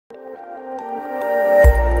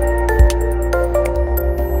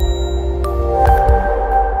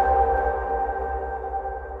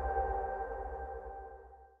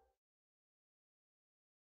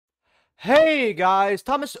Hey guys,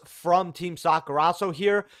 Thomas from Team Sakurasou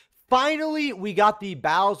here. Finally, we got the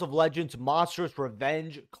Battles of Legends Monsters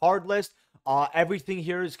Revenge card list. Everything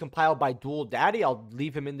here is compiled by Dual Daddy. I'll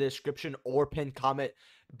leave him in the description or pinned comment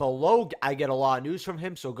below. I get a lot of news from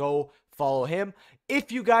him, so go follow him.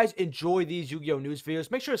 If you guys enjoy these Yu-Gi-Oh! News videos,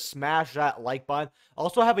 make sure to smash that like button. I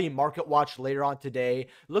also have a market watch later on today,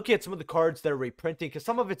 looking at some of the cards that are reprinting, because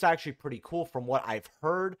some of it's actually pretty cool from what I've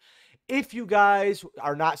heard. If you guys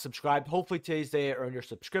are not subscribed, hopefully today's day earn your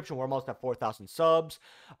subscription. We're almost at 4,000 subs.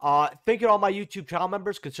 Thank you to all my YouTube channel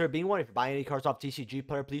members. Consider being one. If you're buying any cards off TCG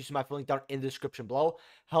Player, please use my link down in the description below.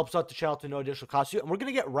 Helps out the channel to no additional cost to you. And we're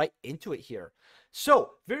going to get right into it here. So,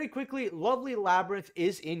 very quickly, Lovely Labyrinth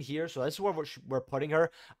is in here. So, this is where we're putting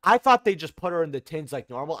her. I thought they'd just put her in the tins like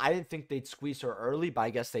normal. I didn't think they'd squeeze her early, but I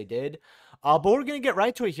guess they did. But we're going to get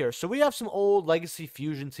right to it here. So, we have some old Legacy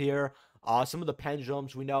Fusions here. Some of the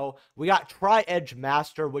pendulums we know. We got Tri-Edge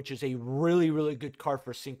Master, which is a really, really good card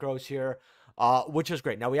for synchros here, which is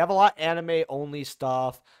great. Now, we have a lot of anime-only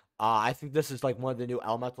stuff. I think this is like one of the new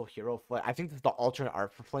Elemental Hero Flame. I think this is the alternate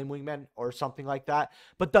art for Flame Wingman or something like that.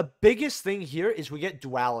 But the biggest thing here is we get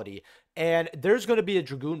duality. And there's going to be a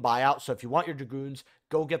Dragoon buyout. So if you want your Dragoons,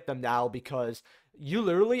 go get them now, because you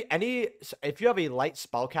literally, if you have a light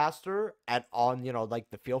spellcaster on,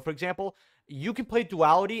 like the field, for example, you can play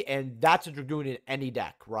Duality, and that's a Dragoon in any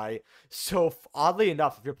deck, right? So, oddly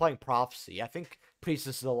enough, if you're playing Prophecy, I think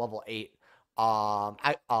Priestess is a level 8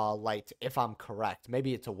 light, if I'm correct.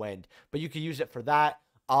 Maybe it's a Wind, but you can use it for that.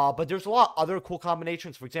 But there's a lot of other cool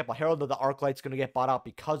combinations. For example, Herald of the Arclight's going to get bought out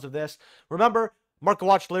because of this. Remember, Market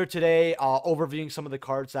Watch later today, overviewing some of the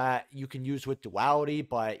cards that you can use with Duality.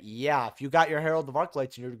 But yeah, if you got your Herald of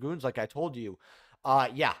Arclights and your Dragoons, like I told you,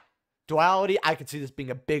 yeah. Duality, I can see this being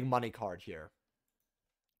a big money card here.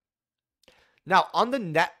 Now, on the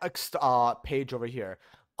next page over here,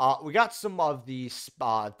 we got some of the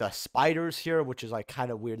spiders here, which is like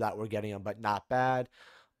kind of weird that we're getting them, but not bad.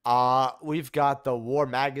 We've got the War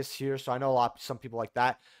Magus here, so I know some people like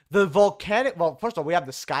that. The Volcanic, well, first of all, we have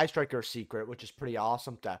the Sky Striker secret, which is pretty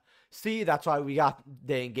awesome to see. That's why we got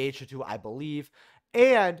the Engage too, I believe.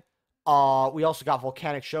 And we also got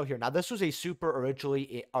Volcanic Show here. Now, this was a super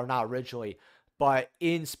originally, or not originally, but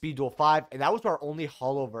in Speed Duel 5, and that was our only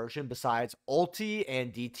holo version besides Ulti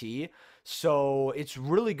and DT. So, it's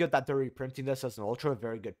really good that they're reprinting this as an Ultra.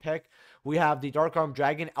 Very good pick. We have the Dark Arm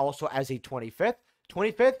Dragon also as a 25th.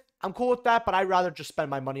 25th, I'm cool with that, but I'd rather just spend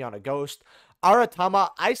my money on a Ghost. Aratama,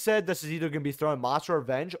 I said this is either going to be thrown Monster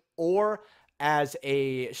Revenge or as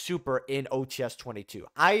a super in OTS 22.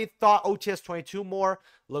 I thought OTS 22 more.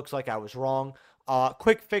 Looks like I was wrong.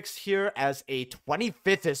 Quick Fix here as a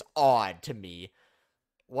 25th is odd to me.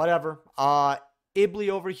 Whatever. Ibli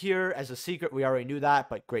over here as a secret. We already knew that,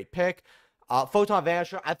 but great pick. Photon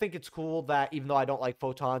Vanisher. I think it's cool that even though I don't like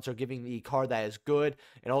photons, they're giving the card that is good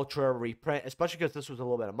an ultra reprint, especially because this was a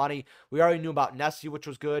little bit of money. We already knew about Nessie, which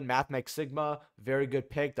was good. Mathematics Sigma, very good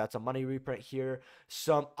pick. That's a money reprint here.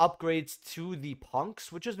 Some upgrades to the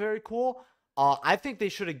Punks, which is very cool. I think they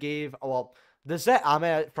should have gave, well, the Zet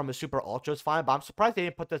Ame from a Super Ultra is fine, but I'm surprised they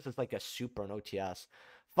didn't put this as like a Super in OTS.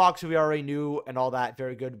 Fox, we already knew, and all that,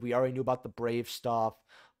 very good. We already knew about the Brave stuff.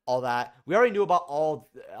 All that. We already knew about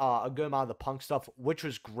a good amount of the Punk stuff, which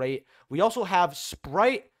was great. We also have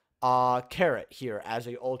Sprite Carrot here as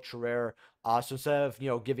a ultra rare. So instead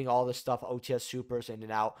of, giving all this stuff OTS supers in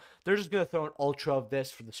and out, they're just going to throw an ultra of this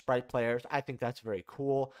for the Sprite players. I think that's very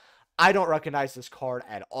cool. I don't recognize this card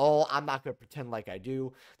at all. I'm not going to pretend like I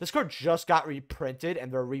do. This card just got reprinted,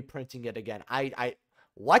 and they're reprinting it again.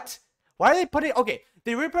 What? Why are they putting, okay,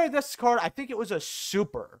 they reprinted this card, I think it was a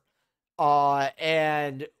super.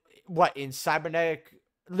 And what in Cybernetic,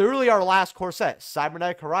 literally our last core set,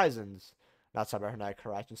 Cybernetic Horizons, not Cybernetic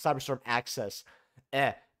Horizons, Cyberstorm Access,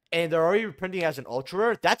 and they're already reprinting as an ultra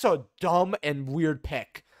rare. That's a dumb and weird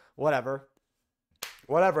pick. Whatever,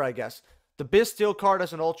 I guess. The Biz Steel card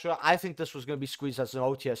as an ultra, I think this was going to be squeezed as an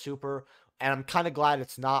OTS super, and I'm kind of glad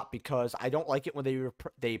it's not, because I don't like it when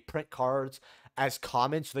they print cards as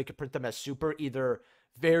common so they can print them as super either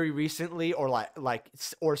very recently or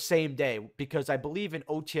or same day, because I believe in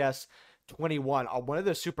OTS 21 one of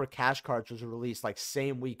the super cash cards was released like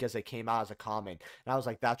same week as it came out as a common, and I was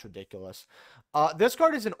like, that's ridiculous. This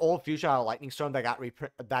card is an old fusion out of Lightning Storm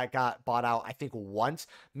that got bought out, I think once,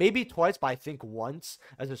 maybe twice, but I think once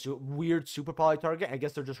as a weird super poly target. I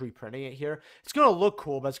guess they're just reprinting it here. It's gonna look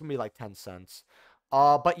cool, but it's gonna be like 10 cents.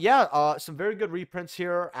 But yeah, some very good reprints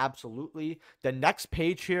here, absolutely. The next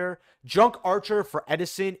page here, Junk Archer for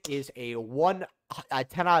Edison is a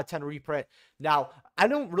 10 out of 10 reprint. Now, I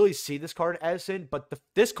don't really see this card in Edison, but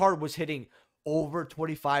this card was hitting over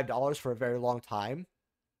 $25 for a very long time.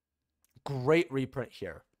 Great reprint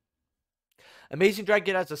here. Amazing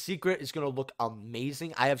Dragon as a secret is going to look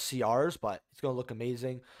amazing. I have CRs, but it's going to look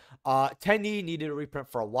amazing. 10E needed a reprint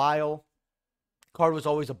for a while. Card was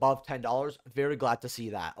always above $10. Very glad to see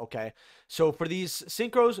that, okay? So for these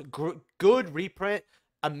synchros, good reprint,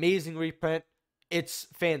 amazing reprint. It's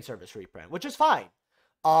fan service reprint, which is fine.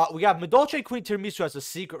 We got Madolche Queen Tiramisu as a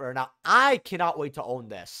secret rare. Now, I cannot wait to own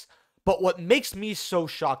this. But what makes me so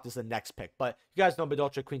shocked is the next pick. But you guys know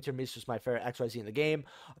Madolche Queen Tiramisu is my favorite XYZ in the game.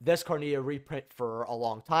 This card needed a reprint for a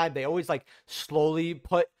long time. They always, like, slowly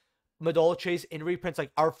put Madolches in reprints.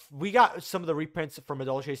 Like, we got some of the reprints for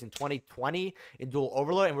Madolches in 2020 in Dual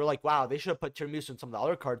Overload. And we're like, wow, they should have put Tiramisu and some of the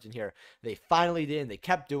other cards in here. They finally did, and they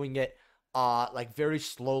kept doing it. Like very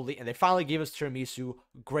slowly, and they finally gave us Tiramisu.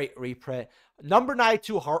 Great reprint. Number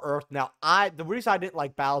 92, Heart Earth. Now, the reason I didn't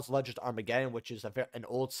like Battles Legends Armageddon, which is an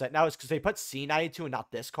old set now, is because they put C92 and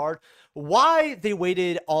not this card. Why they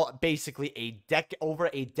waited basically over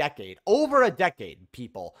a decade,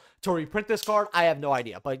 people, to reprint this card, I have no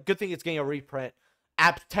idea. But good thing it's getting a reprint.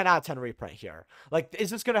 10 out of 10 reprint here. Like,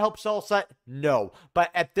 is this going to help sell a set? No. But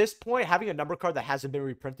at this point, having a number card that hasn't been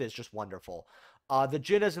reprinted is just wonderful. The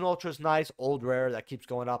Jin as an Ultra is nice. Old rare that keeps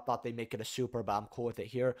going up. Thought they'd make it a super, but I'm cool with it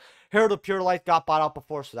here. Herald of Pure Light got bought out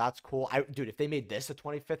before, so that's cool. Dude, if they made this the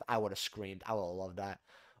 25th, I would have screamed. I would have loved that.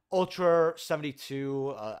 Ultra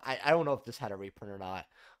 72. I don't know if this had a reprint or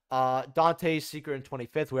not. Dante's Secret in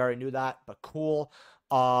 25th. We already knew that, but cool.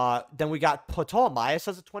 Then we got Ptolemaeus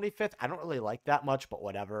as a 25th. I don't really like that much, but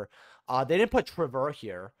whatever. They didn't put Trevor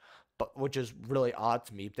here, which is really odd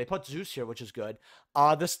to me. They put Zeus here, which is good.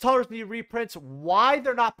 The Stellars need reprints. Why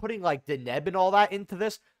they're not putting, like, Deneb and all that into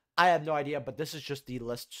this, I have no idea, but this is just the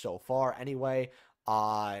list so far anyway.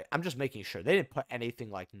 I'm just making sure. They didn't put anything,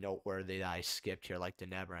 like, noteworthy that I skipped here, like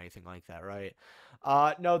Deneb or anything like that, right?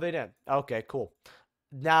 No, they didn't. Okay, cool.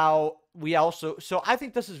 Now, so I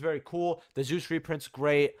think this is very cool. The Zeus reprint's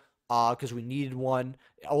great, because we needed one.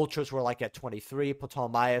 Ultras were, like, at 23.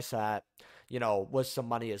 Ptolemaeus at, was some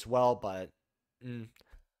money as well, but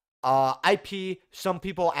IP, some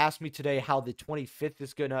people asked me today how the 25th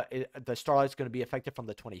is the Starlight's gonna be affected from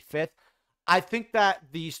the 25th. I think that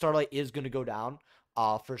the Starlight is gonna go down,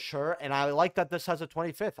 for sure, and I like that this has a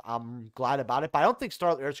 25th. I'm glad about it, but I don't think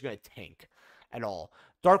Starlight Airs are gonna tank at all.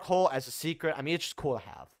 Dark Hole as a secret, I mean, it's just cool to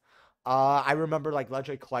have. I remember, like,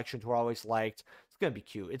 Legendary Collections were always liked. It's gonna be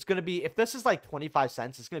cute. It's gonna be, if this is like 25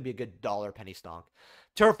 cents, it's gonna be a good dollar penny stonk.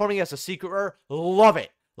 Terraforming as a secret rare, love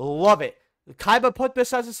it. Love it. Kaiba put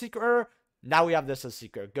this as a secret rare. Now we have this as a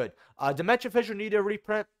secret. Good. Dimension Fissure needed a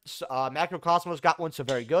reprint. Macrocosmos got one, so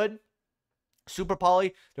very good. Super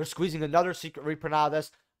Poly, they're squeezing another secret reprint out of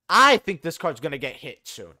this. I think this card's going to get hit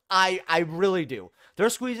soon. I really do. They're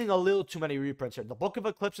squeezing a little too many reprints here. The Book of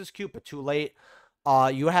Eclipse is cute, but too late.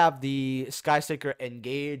 You have the Skysticker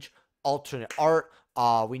Engage alternate art.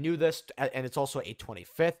 We knew this, and it's also a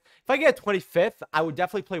 25th. If I get a 25th, I would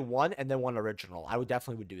definitely play one and then one original. I would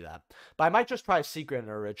definitely do that. But I might just try a secret and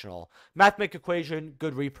an original. Mathematic Equation,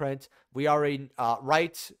 good reprint. We already,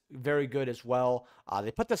 right, very good as well.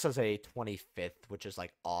 They put this as a 25th, which is,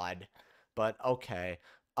 like, odd. But, okay.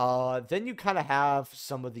 Then you kind of have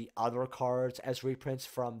some of the other cards as reprints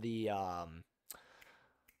from the,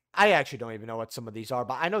 I actually don't even know what some of these are,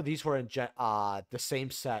 but I know these were in the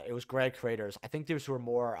same set. It was Grand Creators. I think these were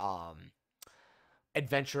more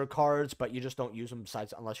adventure cards, but you just don't use them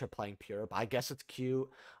unless you're playing pure. But I guess it's cute.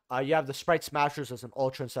 You have the Sprite Smashers as an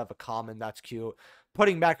ultra instead of a common. That's cute.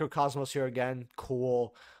 Putting Macrocosmos here again,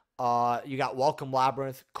 cool. You got Welcome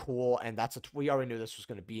Labyrinth, cool, and we already knew this was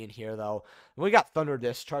going to be in here, though. And we got Thunder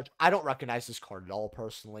Discharge. I don't recognize this card at all,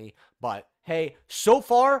 personally, but hey, so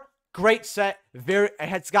far, great set.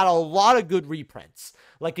 It's got a lot of good reprints.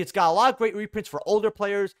 Like, it's got a lot of great reprints for older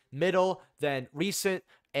players, middle, then recent,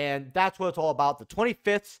 and that's what it's all about. The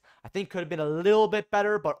 25th, I think, could have been a little bit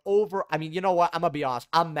better, but I mean, you know what? I'm going to be honest.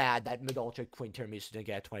 I'm mad that Madolche Queen Tiramisu didn't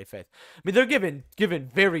get a 25th. I mean, they're giving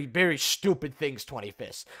very, very stupid things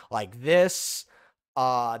 25th. Like this.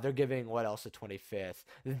 They're giving, what else, a 25th?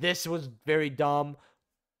 This was very dumb.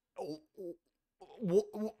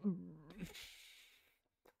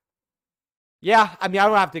 Yeah, I mean, I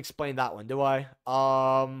don't have to explain that one, do I?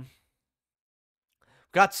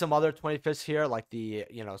 Got some other 25ths here, like the,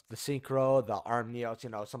 the Synchro, the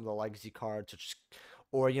Armneos, some of the legacy cards,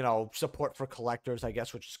 or, support for collectors, I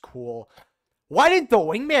guess, which is cool. Why didn't the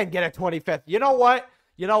Wingman get a 25th? You know what?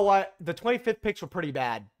 The 25th picks were pretty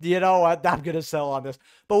bad. You know what? I'm going to sell on this.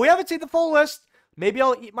 But we haven't seen the full list. maybe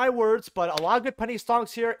I'll eat my words, but a lot of good penny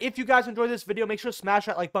stocks here. If you guys enjoyed this video, make sure to smash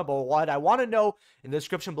that like button. But what I want to know in the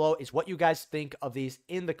description below is what you guys think of these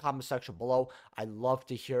in the comment section below. I'd love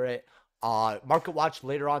to hear it. Market watch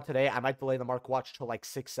later on today. I might delay the market watch till like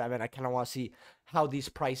 6, 7. I kind of want to see how these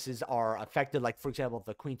prices are affected. Like, for example,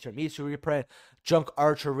 the Queen Tiramisu reprint, Junk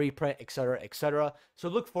Archer reprint, etc., etc. So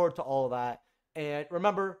look forward to all of that. And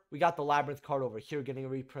remember, we got the Labyrinth card over here getting a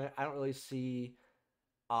reprint. I don't really see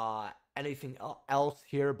anything else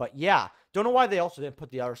here, but yeah, don't know why they also didn't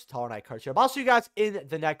put the other Tower Knight cards here. But I'll see you guys in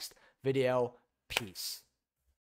the next video. Peace.